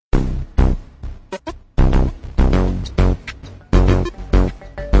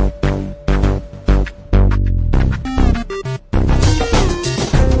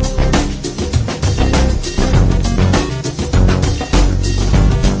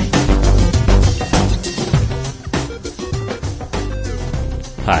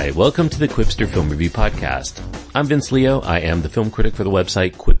Hi, welcome to the Quipster Film Review Podcast. I'm Vince Leo. I am the film critic for the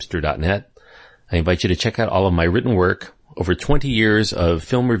website Quipster.net. I invite you to check out all of my written work, over 20 years of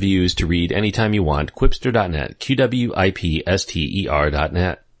film reviews to read anytime you want, Quipster.net,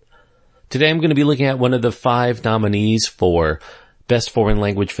 Quipster.net. Today I'm going to be looking at one of the 5 nominees for Best Foreign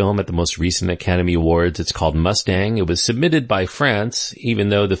Language Film at the most recent Academy Awards. It's called Mustang. It was submitted by France, even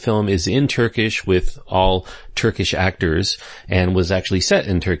though the film is in Turkish with all Turkish actors and was actually set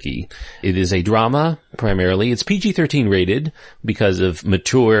in Turkey. It is a drama, primarily. It's PG-13 rated because of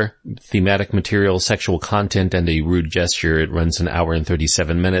mature thematic material, sexual content, and a rude gesture. It runs an hour and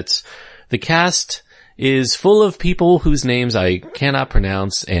 37 minutes. The cast is full of people whose names I cannot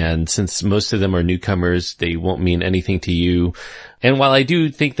pronounce, and since most of them are newcomers, they won't mean anything to you. And while I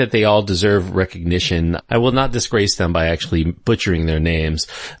do think that they all deserve recognition, I will not disgrace them by actually butchering their names.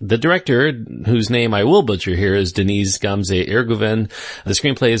 The director, whose name I will butcher here, is Deniz Gamze Erguven. The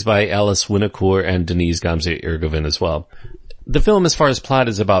screenplay is by Alice Winnicourt and Deniz Gamze Erguven as well. The film, as far as plot,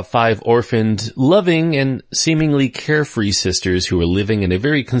 is about 5 orphaned, loving, and seemingly carefree sisters who are living in a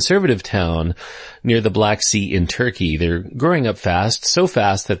very conservative town near the Black Sea in Turkey. They're growing up fast, so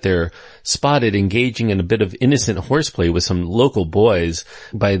fast that they're spotted engaging in a bit of innocent horseplay with some local boys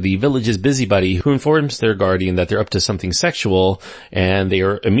by the village's busybody, who informs their guardian that they're up to something sexual, and they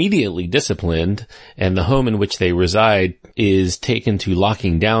are immediately disciplined, and the home in which they reside is taken to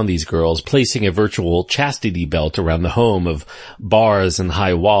locking down these girls, placing a virtual chastity belt around the home of bars and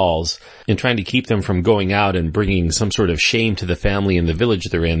high walls, and trying to keep them from going out and bringing some sort of shame to the family and the village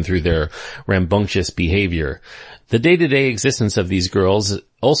they're in through their rambunctious behavior. The day-to-day existence of these girls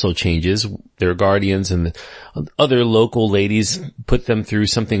also changes. Their guardians and other local ladies put them through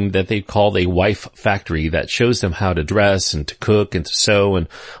something that they call a wife factory that shows them how to dress and to cook and to sew and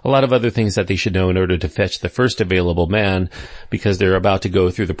a lot of other things that they should know in order to fetch the first available man, because they're about to go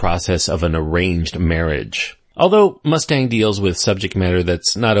through the process of an arranged marriage. Although Mustang deals with subject matter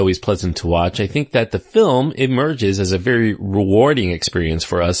that's not always pleasant to watch, I think that the film emerges as a very rewarding experience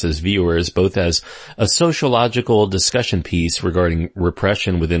for us as viewers, both as a sociological discussion piece regarding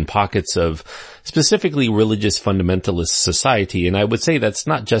repression within pockets of specifically religious fundamentalist society. And I would say that's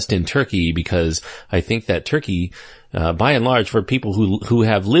not just in Turkey, because I think that Turkey, by and large, for people who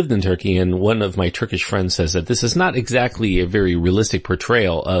have lived in Turkey, and one of my Turkish friends says that this is not exactly a very realistic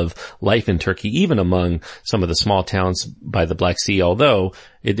portrayal of life in Turkey, even among some of the small towns by the Black Sea, although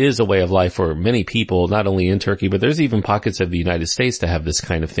it is a way of life for many people, not only in Turkey, but there's even pockets of the United States to have this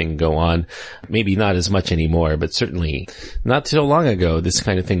kind of thing go on. Maybe not as much anymore, but certainly not so long ago, this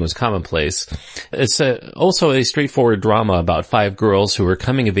kind of thing was commonplace. It's also a straightforward drama about 5 girls who are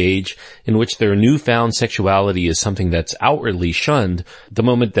coming of age, in which their newfound sexuality is something that's outwardly shunned the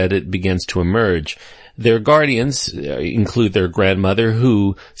moment that it begins to emerge. Their guardians include their grandmother,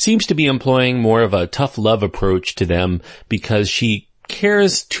 who seems to be employing more of a tough love approach to them because she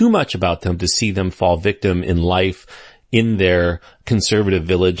cares too much about them to see them fall victim in life in their conservative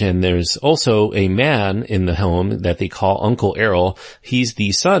village. And there's also a man in the home that they call Uncle Errol. He's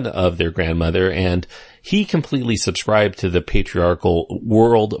the son of their grandmother, and he completely subscribed to the patriarchal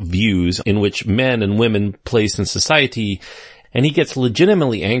world views in which men and women place in society. And he gets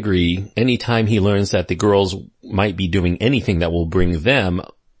legitimately angry anytime he learns that the girls might be doing anything that will bring them,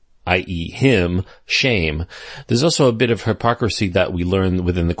 i.e. him, shame. There's also a bit of hypocrisy that we learn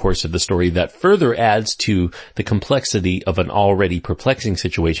within the course of the story that further adds to the complexity of an already perplexing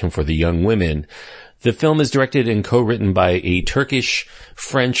situation for the young women. The film is directed and co-written by a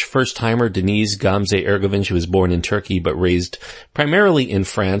Turkish-French first-timer, Deniz Gamze Erguven. She was born in Turkey but raised primarily in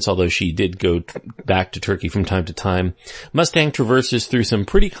France, although she did go back to Turkey from time to time. Mustang traverses through some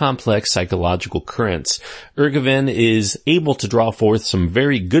pretty complex psychological currents. Erguven is able to draw forth some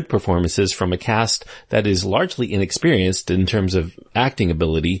very good performances from a cast that is largely inexperienced in terms of acting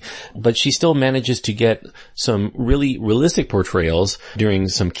ability, but she still manages to get some really realistic portrayals during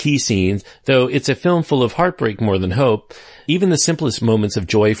some key scenes, though it's a film full of heartbreak more than hope. Even the simplest moments of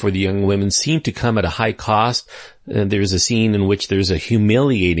joy for the young women seem to come at a high cost. There's a scene in which there's a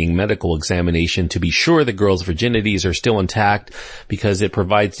humiliating medical examination to be sure the girls' virginities are still intact, because it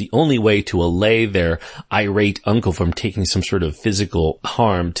provides the only way to allay their irate uncle from taking some sort of physical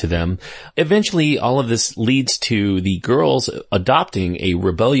harm to them. Eventually, all of this leads to the girls adopting a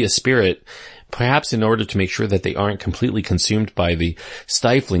rebellious spirit, perhaps in order to make sure that they aren't completely consumed by the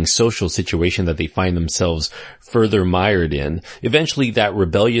stifling social situation that they find themselves further mired in. Eventually, that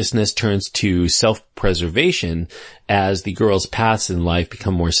rebelliousness turns to self-preservation as the girls' paths in life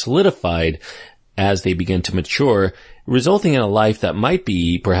become more solidified as they begin to mature, resulting in a life that might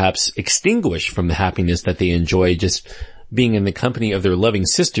be perhaps extinguished from the happiness that they enjoy just being in the company of their loving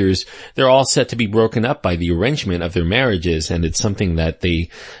sisters, they're all set to be broken up by the arrangement of their marriages, and it's something that they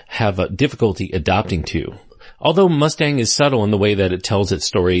have a difficulty adopting to. Although Mustang is subtle in the way that it tells its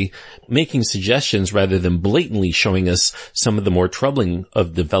story, making suggestions rather than blatantly showing us some of the more troubling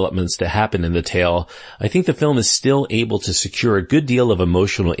of developments that happen in the tale, I think the film is still able to secure a good deal of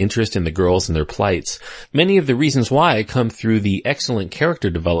emotional interest in the girls and their plights. Many of the reasons why come through the excellent character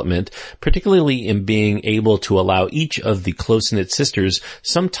development, particularly in being able to allow each of the close-knit sisters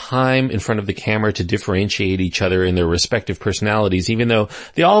some time in front of the camera to differentiate each other in their respective personalities, even though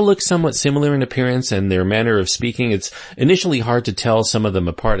they all look somewhat similar in appearance and their manner of speaking. It's initially hard to tell some of them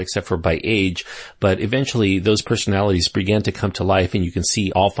apart except for by age, but eventually those personalities began to come to life and you can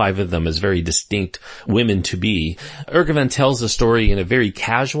see all 5 of them as very distinct women to be. Erguven tells the story in a very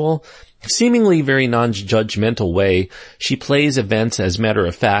casual, seemingly very non-judgmental way. She plays events as matter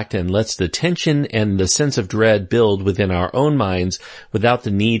of fact and lets the tension and the sense of dread build within our own minds without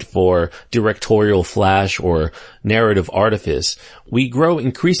the need for directorial flash or narrative artifice. We grow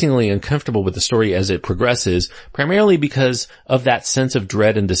increasingly uncomfortable with the story as it progresses, primarily because of that sense of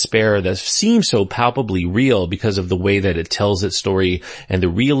dread and despair that seems so palpably real because of the way that it tells its story and the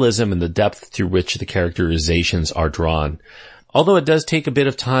realism and the depth through which the characterizations are drawn. Although it does take a bit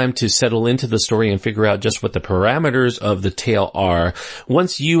of time to settle into the story and figure out just what the parameters of the tale are,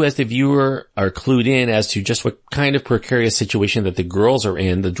 once you as the viewer are clued in as to just what kind of precarious situation that the girls are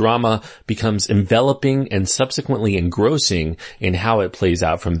in, the drama becomes enveloping and subsequently engrossing in how it plays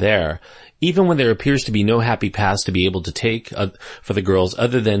out from there. Even when there appears to be no happy paths to be able to take for the girls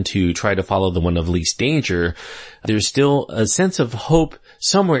other than to try to follow the one of least danger, there's still a sense of hope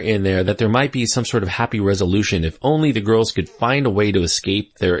somewhere in there that there might be some sort of happy resolution if only the girls could find a way to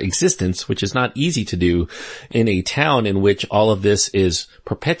escape their existence, which is not easy to do in a town in which all of this is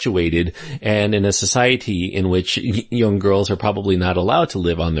perpetuated and in a society in which young girls are probably not allowed to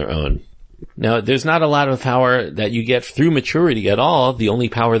live on their own. Now, there's not a lot of power that you get through maturity at all. The only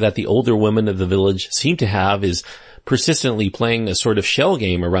power that the older women of the village seem to have is persistently playing a sort of shell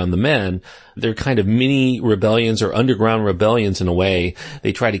game around the men. They're kind of mini rebellions or underground rebellions in a way.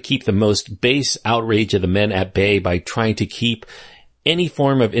 They try to keep the most base outrage of the men at bay by trying to keep any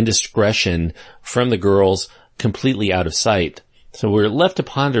form of indiscretion from the girls completely out of sight. So we're left to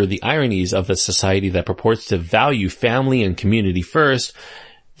ponder the ironies of a society that purports to value family and community first.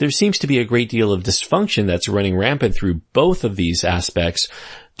 There seems to be a great deal of dysfunction that's running rampant through both of these aspects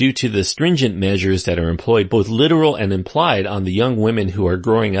due to the stringent measures that are employed, both literal and implied, on the young women who are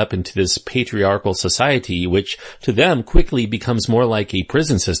growing up into this patriarchal society, which to them quickly becomes more like a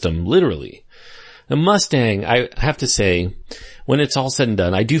prison system, literally. The Mustang, I have to say, when it's all said and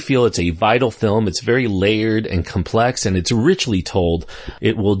done, I do feel it's a vital film. It's very layered and complex, and it's richly told.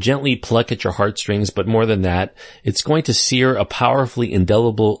 It will gently pluck at your heartstrings, but more than that, it's going to sear a powerfully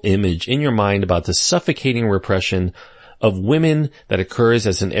indelible image in your mind about the suffocating repression of women that occurs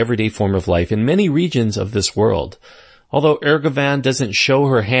as an everyday form of life in many regions of this world. Although Erguven doesn't show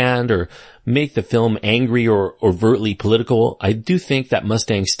her hand or make the film angry or overtly political, I do think that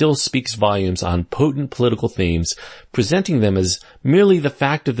Mustang still speaks volumes on potent political themes, presenting them as merely the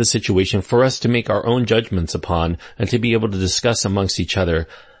fact of the situation for us to make our own judgments upon and to be able to discuss amongst each other.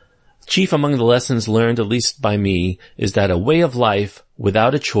 Chief among the lessons learned, at least by me, is that a way of life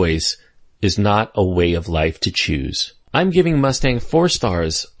without a choice is not a way of life to choose. I'm giving Mustang 4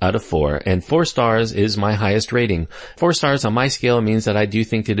 stars out of 4, and 4 stars is my highest rating. 4 stars on my scale means that I do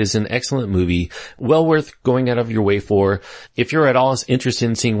think it is an excellent movie, well worth going out of your way for. If you're at all interested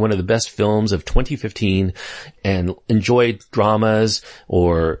in seeing one of the best films of 2015 and enjoy dramas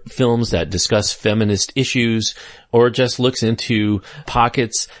or films that discuss feminist issues, or just looks into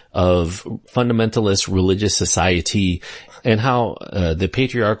pockets of fundamentalist religious society and how the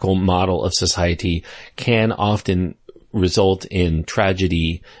patriarchal model of society can often result in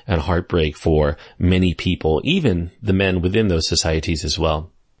tragedy and heartbreak for many people, even the men within those societies as well.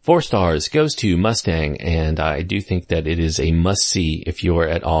 4 stars goes to Mustang, and I do think that it is a must-see if you're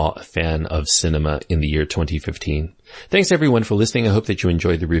at all a fan of cinema in the year 2015. Thanks everyone for listening. I hope that you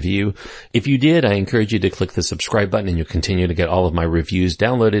enjoyed the review. If you did, I encourage you to click the subscribe button and you'll continue to get all of my reviews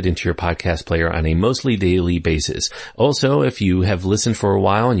downloaded into your podcast player on a mostly daily basis. Also, if you have listened for a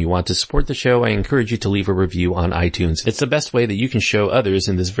while and you want to support the show, I encourage you to leave a review on iTunes. It's the best way that you can show others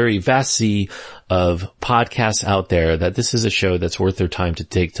in this very vast sea of podcasts out there that this is a show that's worth their time to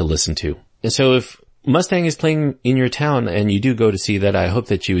take to listen to. And so if Mustang is playing in your town and you do go to see that, I hope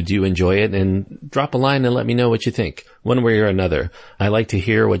that you do enjoy it, and drop a line and let me know what you think, one way or another. I like to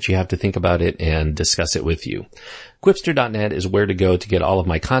hear what you have to think about it and discuss it with you. Quipster.net is where to go to get all of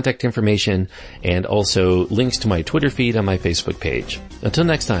my contact information and also links to my Twitter feed and my Facebook page. Until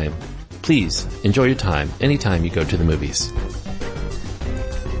next time, please enjoy your time anytime you go to the movies.